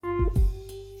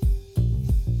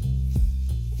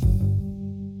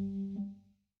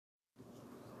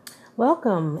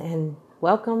Welcome and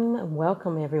welcome and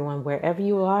welcome everyone, wherever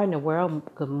you are in the world.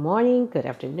 Good morning, good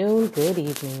afternoon, good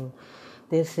evening.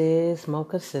 This is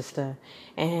Mocha Sister,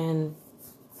 and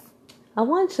I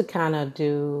want to kind of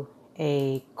do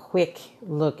a quick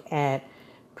look at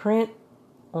print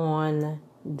on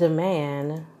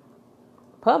demand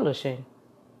publishing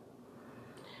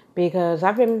because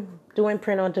I've been doing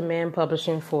print on demand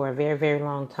publishing for a very, very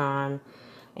long time,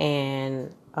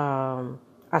 and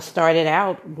I started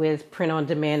out with print on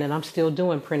demand, and I'm still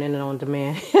doing printing on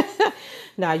demand.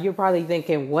 Now, you're probably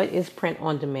thinking, what is print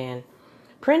on demand?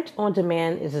 Print on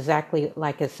demand is exactly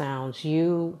like it sounds.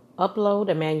 You upload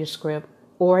a manuscript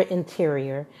or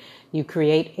interior, you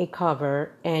create a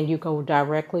cover, and you go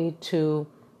directly to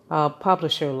a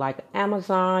publisher like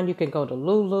Amazon. You can go to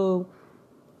Lulu.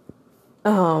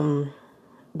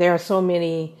 There are so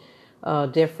many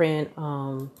different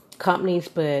companies,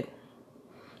 but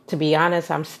to be honest,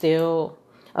 I'm still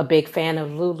a big fan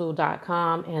of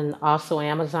Lulu.com and also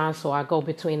Amazon, so I go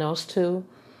between those two.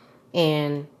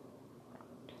 And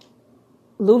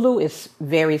Lulu is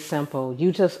very simple.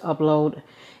 You just upload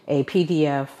a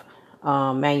PDF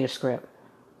manuscript,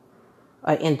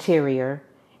 interior,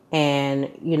 and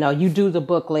you do the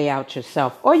book layout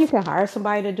yourself, or you can hire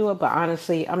somebody to do it. But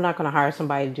honestly, I'm not going to hire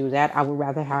somebody to do that. I would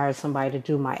rather hire somebody to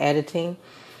do my editing.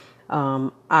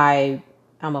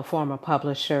 I'm a former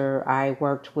publisher. I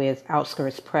worked with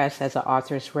Outskirts Press as an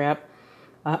author's rep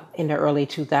in the early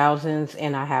 2000s,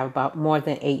 and I have about more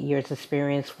than 8 years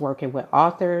experience working with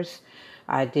authors.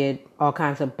 I did all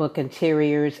kinds of book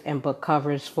interiors and book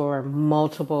covers for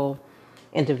multiple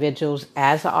individuals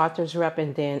as an author's rep,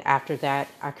 and then after that,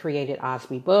 I created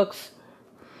Osby Books,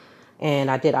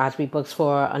 and I did Osby Books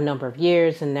for a number of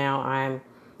years, and now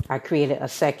I created a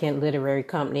second literary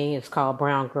company. It's called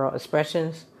Brown Girl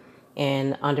Expressions.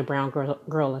 And under Brown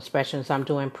Girl Expressions, I'm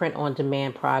doing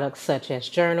print-on-demand products such as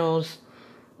journals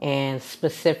and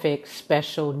specific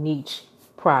special niche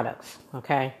products,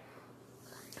 okay?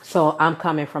 So I'm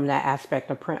coming from that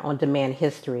aspect of print-on-demand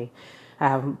history. I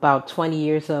have about 20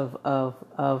 years of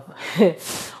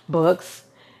books,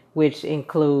 which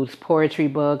includes poetry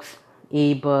books,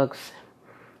 ebooks,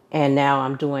 and now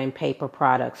I'm doing paper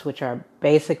products, which are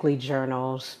basically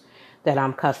journals that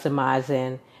I'm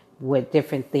customizing with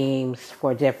different themes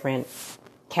for different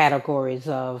categories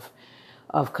of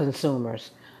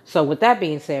consumers. So with that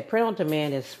being said, print on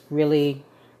demand is really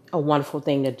a wonderful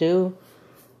thing to do.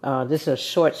 This is a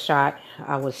short shot,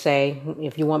 I would say.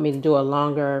 If you want me to do a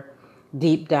longer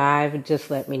deep dive, just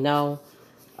let me know.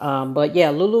 But yeah,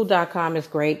 Lulu.com is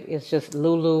great. It's just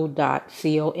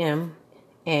lulu.com.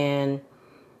 And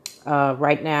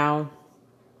right now,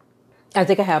 I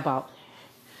think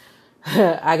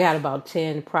I got about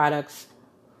 10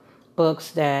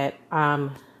 books that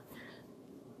I'm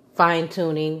fine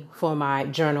tuning for my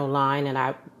journal line, and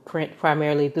I print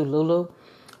primarily through Lulu.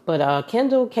 But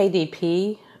Kindle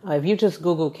KDP, if you just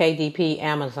Google KDP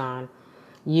Amazon,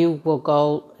 it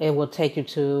will take you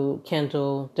to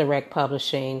Kindle Direct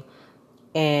Publishing.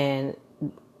 And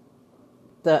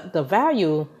the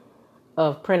value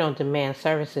of print on demand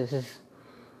services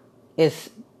is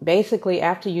basically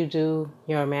after you do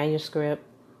your manuscript,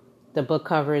 the book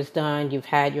cover is done, you've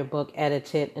had your book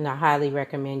edited, and I highly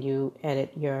recommend you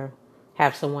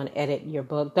have someone edit your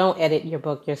book. Don't edit your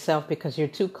book yourself because you're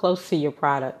too close to your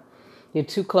product. You're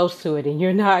too close to it, and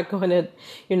you're not gonna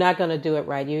do it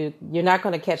right. You're not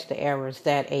gonna catch the errors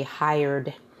that a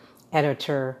hired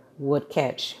editor would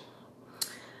catch.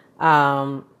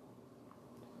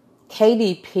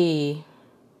 KDP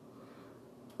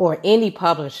or any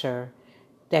publisher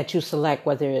that you select,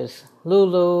 whether it's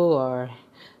Lulu or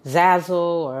Zazzle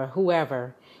or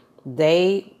whoever,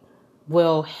 they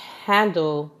will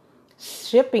handle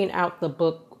shipping out the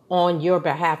book on your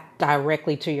behalf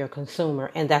directly to your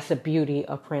consumer. And that's the beauty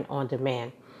of print on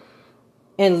demand.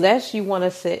 Unless you want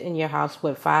to sit in your house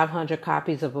with 500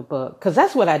 copies of a book, because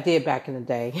that's what I did back in the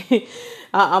day.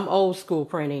 I'm old school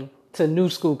printing to new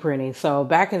school printing. So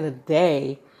back in the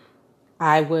day,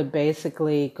 I would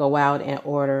basically go out and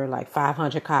order like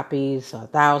 500 copies,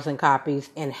 1,000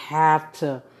 copies, and have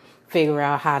to figure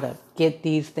out how to get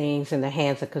these things in the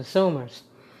hands of consumers.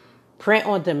 Print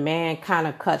on demand kind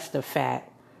of cuts the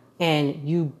fat, and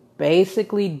you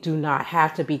basically do not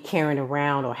have to be carrying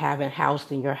around or having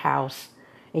housed in your house,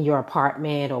 in your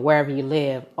apartment, or wherever you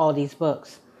live, all these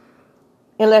books.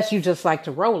 Unless you just like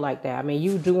to roll like that. I mean,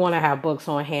 you do want to have books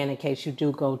on hand in case you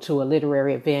do go to a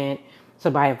literary event.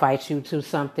 Somebody invites you to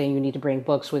something, you need to bring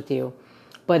books with you.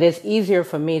 But it's easier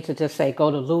for me to just say,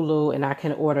 go to Lulu and I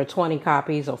can order 20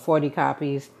 copies or 40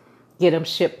 copies, get them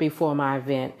shipped before my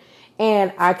event.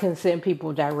 And I can send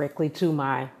people directly to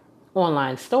my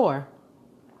online store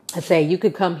and say, you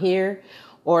could come here,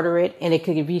 order it, and it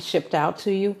could be shipped out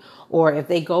to you. Or if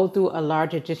they go through a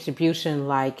larger distribution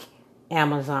like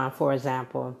Amazon, for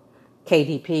example,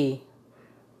 KDP,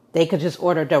 they could just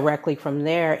order directly from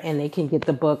there and they can get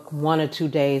the book 1 or 2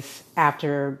 days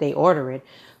after they order it.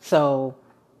 So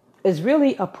it's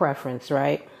really a preference,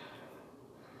 right?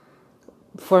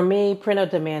 For me, print on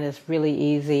demand is really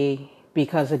easy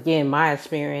because, again, my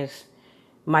experience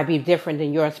might be different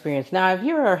than your experience. Now, if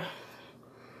you're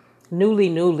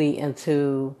newly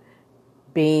into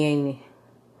being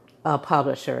a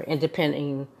publisher,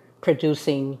 independent,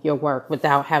 producing your work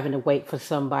without having to wait for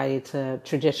somebody to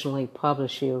traditionally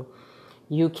publish you,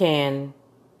 you can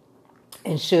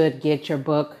and should get your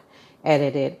book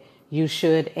edited. You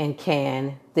should and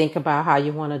can think about how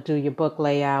you want to do your book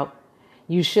layout.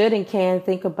 You should and can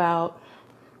think about,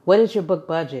 what is your book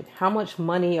budget? How much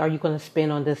money are you going to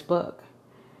spend on this book?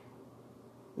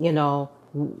 You know,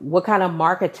 what kind of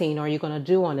marketing are you going to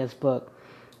do on this book?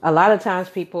 A lot of times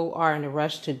people are in a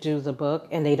rush to do the book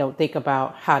and they don't think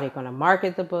about how they're going to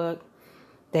market the book.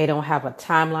 They don't have a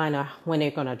timeline of when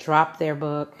they're going to drop their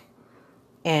book,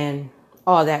 and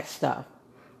all that stuff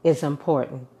is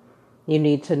important. You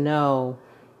need to know,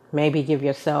 maybe give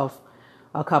yourself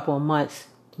a couple of months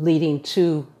leading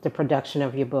to the production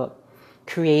of your book,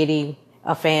 creating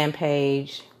a fan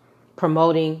page,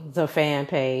 promoting the fan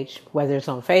page, whether it's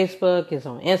on Facebook, it's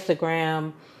on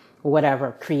Instagram,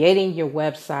 whatever, creating your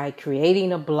website,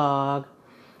 creating a blog.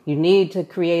 You need to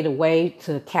create a way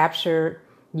to capture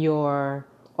your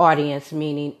audience,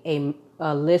 meaning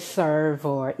a listserv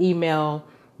or email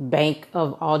bank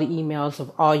of all the emails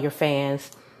of all your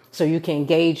fans so you can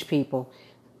engage people.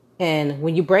 And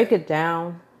when you break it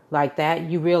down like that,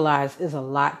 you realize there's a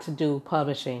lot to do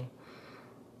publishing.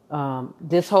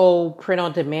 This whole print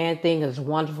on demand thing is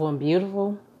wonderful and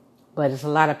beautiful, but there's a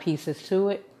lot of pieces to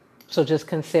it. So just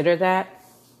consider that.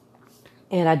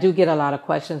 And I do get a lot of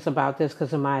questions about this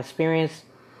because of my experience.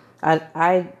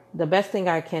 The best thing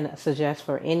I can suggest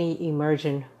for any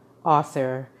emerging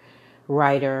author,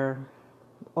 writer,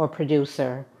 or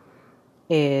producer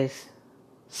is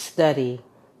study.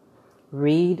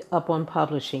 Read up on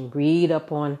publishing. Read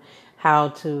up on how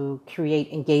to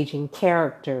create engaging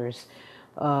characters.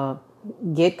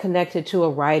 Get connected to a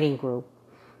writing group.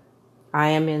 I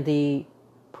am in the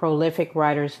Prolific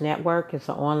Writers Network. It's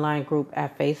an online group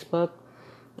at Facebook.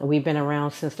 We've been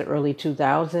around since the early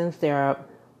 2000s. There are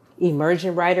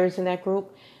emerging writers in that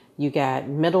group. You got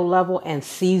middle level and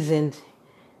seasoned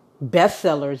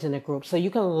bestsellers in the group. So you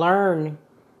can learn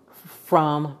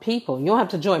from people. You don't have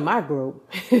to join my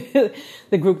group,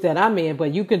 the group that I'm in,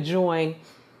 but you could join,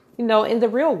 in the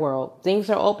real world.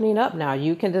 Things are opening up now.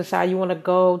 You can decide you want to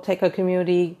go take a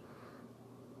community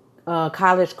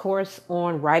college course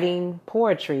on writing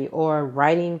poetry or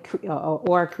writing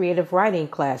or a creative writing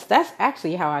class. That's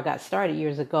actually how I got started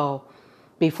years ago.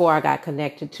 Before I got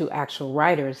connected to actual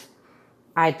writers,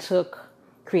 I took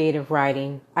creative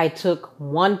writing. I took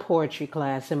one poetry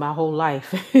class in my whole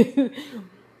life.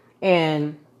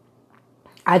 And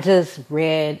I just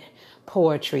read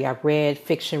poetry. I read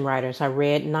fiction writers. I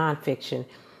read nonfiction.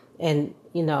 And,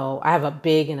 I have a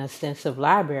big and extensive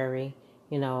library,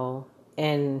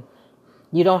 and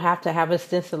you don't have to have an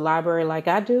extensive library like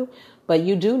I do, but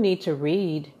you do need to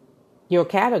read your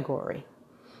category.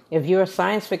 If you're a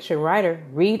science fiction writer,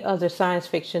 read other science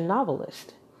fiction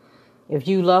novelists. If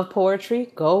you love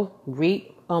poetry, go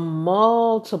read a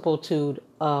multitude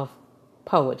of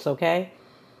poets, okay?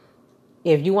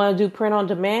 If you want to do print on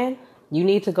demand, you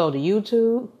need to go to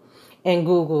YouTube and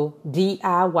Google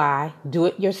DIY,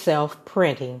 do-it-yourself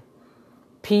printing.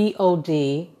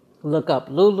 POD, look up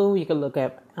Lulu, you can look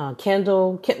up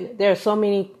Kindle. There are so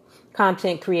many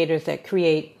content creators that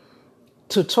create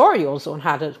tutorials on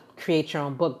how to create your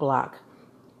own book block,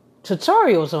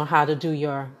 tutorials on how to do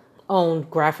your own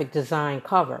graphic design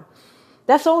cover.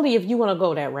 That's only if you want to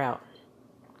go that route.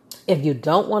 If you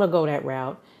don't want to go that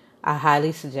route, I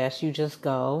highly suggest you just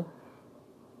go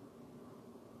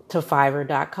to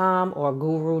Fiverr.com or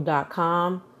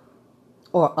Guru.com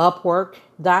or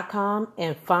Upwork.com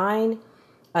and find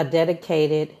a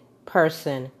dedicated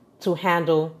person to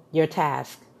handle your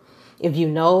task. If you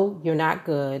know you're not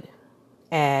good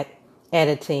at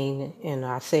editing, and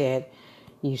I said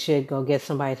you should go get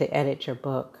somebody to edit your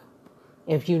book.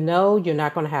 If you know you're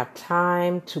not going to have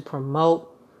time to promote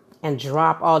and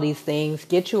drop all these things,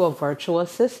 get you a virtual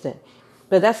assistant.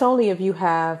 But that's only if you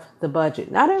have the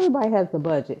budget. Not everybody has the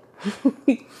budget.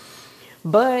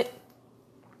 But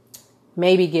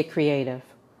maybe get creative.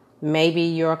 Maybe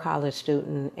you're a college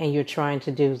student and you're trying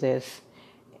to do this.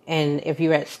 And if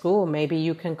you're at school, maybe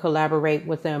you can collaborate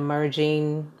with an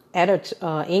emerging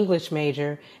English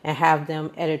major and have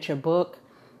them edit your book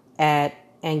at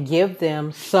and give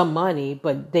them some money,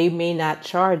 but they may not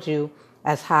charge you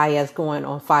as high as going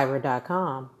on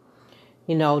Fiverr.com.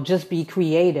 Just be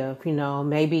creative,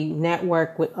 maybe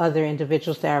network with other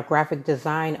individuals that are graphic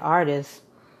design artists,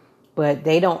 but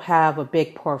they don't have a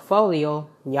big portfolio.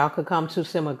 Y'all could come to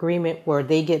some agreement where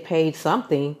they get paid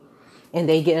something and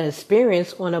they get an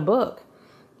experience on a book.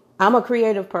 I'm a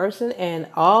creative person, and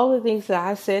all the things that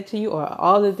I said to you are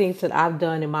all the things that I've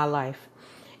done in my life.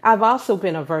 I've also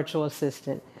been a virtual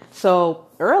assistant. So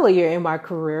earlier in my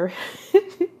career,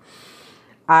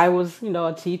 I was,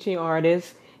 a teaching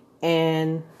artist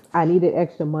and I needed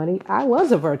extra money. I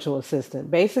was a virtual assistant.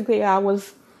 Basically, I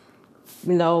was,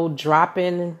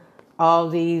 dropping all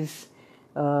these,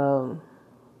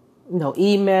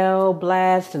 email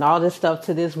blasts and all this stuff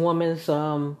to this woman's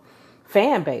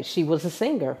fan base. She was a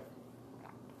singer.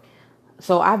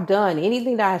 So I've done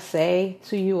anything that I say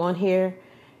to you on here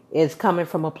is coming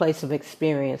from a place of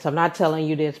experience. I'm not telling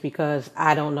you this because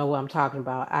I don't know what I'm talking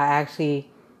about. I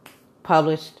actually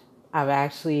published. I've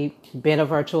actually been a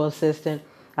virtual assistant.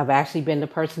 I've actually been the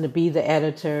person to be the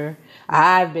editor.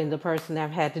 I've been the person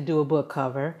that had to do a book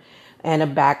cover and a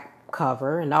back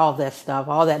cover and all that stuff,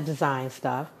 all that design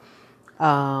stuff.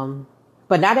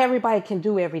 But not everybody can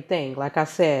do everything. Like I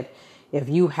said, if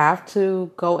you have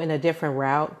to go in a different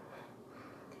route,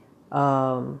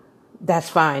 that's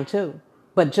fine too.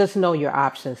 But just know your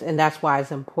options. And that's why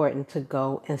it's important to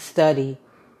go and study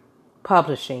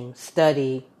publishing,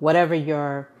 study whatever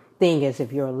your thing is.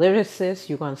 If you're a lyricist,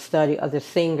 you're going to study other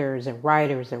singers and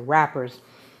writers and rappers.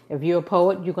 If you're a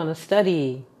poet, you're going to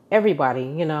study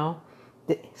everybody,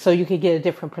 so you can get a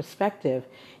different perspective.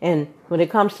 And when it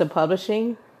comes to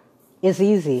publishing, it's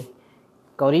easy.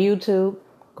 Go to YouTube,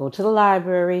 go to the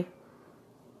library,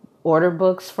 order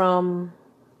books from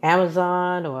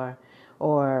Amazon or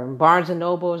Barnes and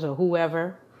Nobles or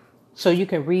whoever, so you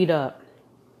can read up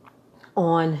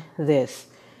on this.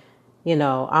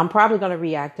 I'm probably going to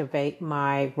reactivate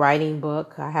my writing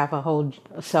book. I have a whole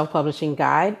self-publishing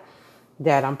guide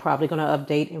that I'm probably going to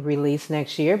update and release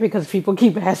next year because people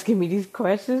keep asking me these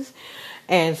questions.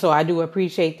 And so I do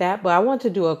appreciate that. But I want to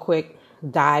do a quick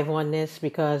dive on this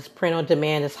because print on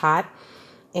demand is hot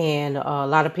and a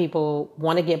lot of people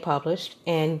want to get published,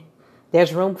 and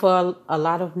there's room for a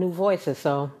lot of new voices.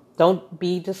 So don't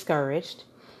be discouraged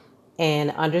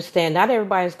and understand not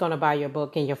everybody's going to buy your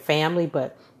book in your family,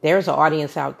 but there's an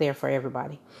audience out there for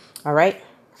everybody. All right.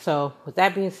 So with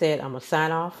that being said, I'm going to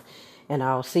sign off and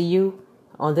I'll see you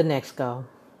on the next go.